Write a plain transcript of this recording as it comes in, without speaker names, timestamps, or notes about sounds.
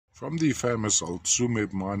from the famous Old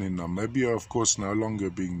Tsumeb mine in Namibia, of course no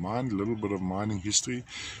longer being mined. A little bit of mining history.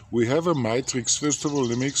 We have a matrix. First of all,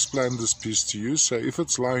 let me explain this piece to you. So if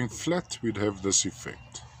it's lying flat, we'd have this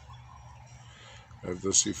effect. Have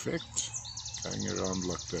this effect going around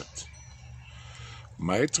like that.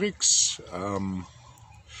 Matrix,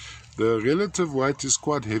 the relative weight is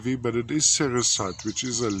quite heavy, but it is sericite, which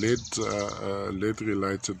is a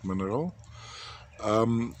lead-related mineral.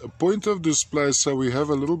 Point of display, so we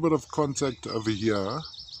have a little bit of contact over here, a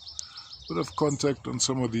bit of contact on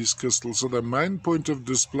some of these crystals. So the main point of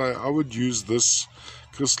display, I would use this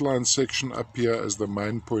crystalline section up here as the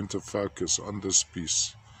main point of focus on this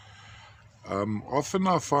piece. Often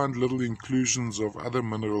I find little inclusions of other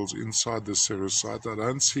minerals inside the sericite. I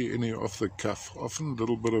don't see any off the cuff. Often a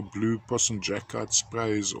little bit of blue poison jackite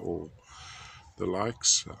sprays or the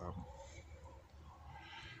likes.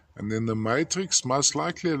 And then the matrix, most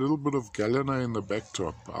likely a little bit of galena in the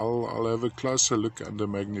backdrop. I'll have a closer look under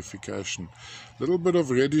magnification. A little bit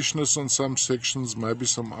of reddishness on some sections, maybe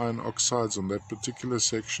some iron oxides on that particular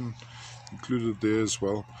section included there as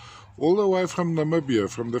well. All the way from Namibia,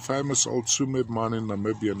 from the famous Old Tsumeb mine in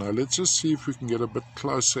Namibia. Now let's just see if we can get a bit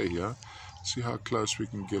closer here. See how close we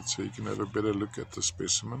can get so you can have a better look at the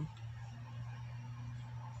specimen.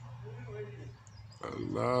 A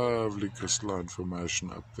lovely crystalline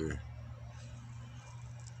formation up there.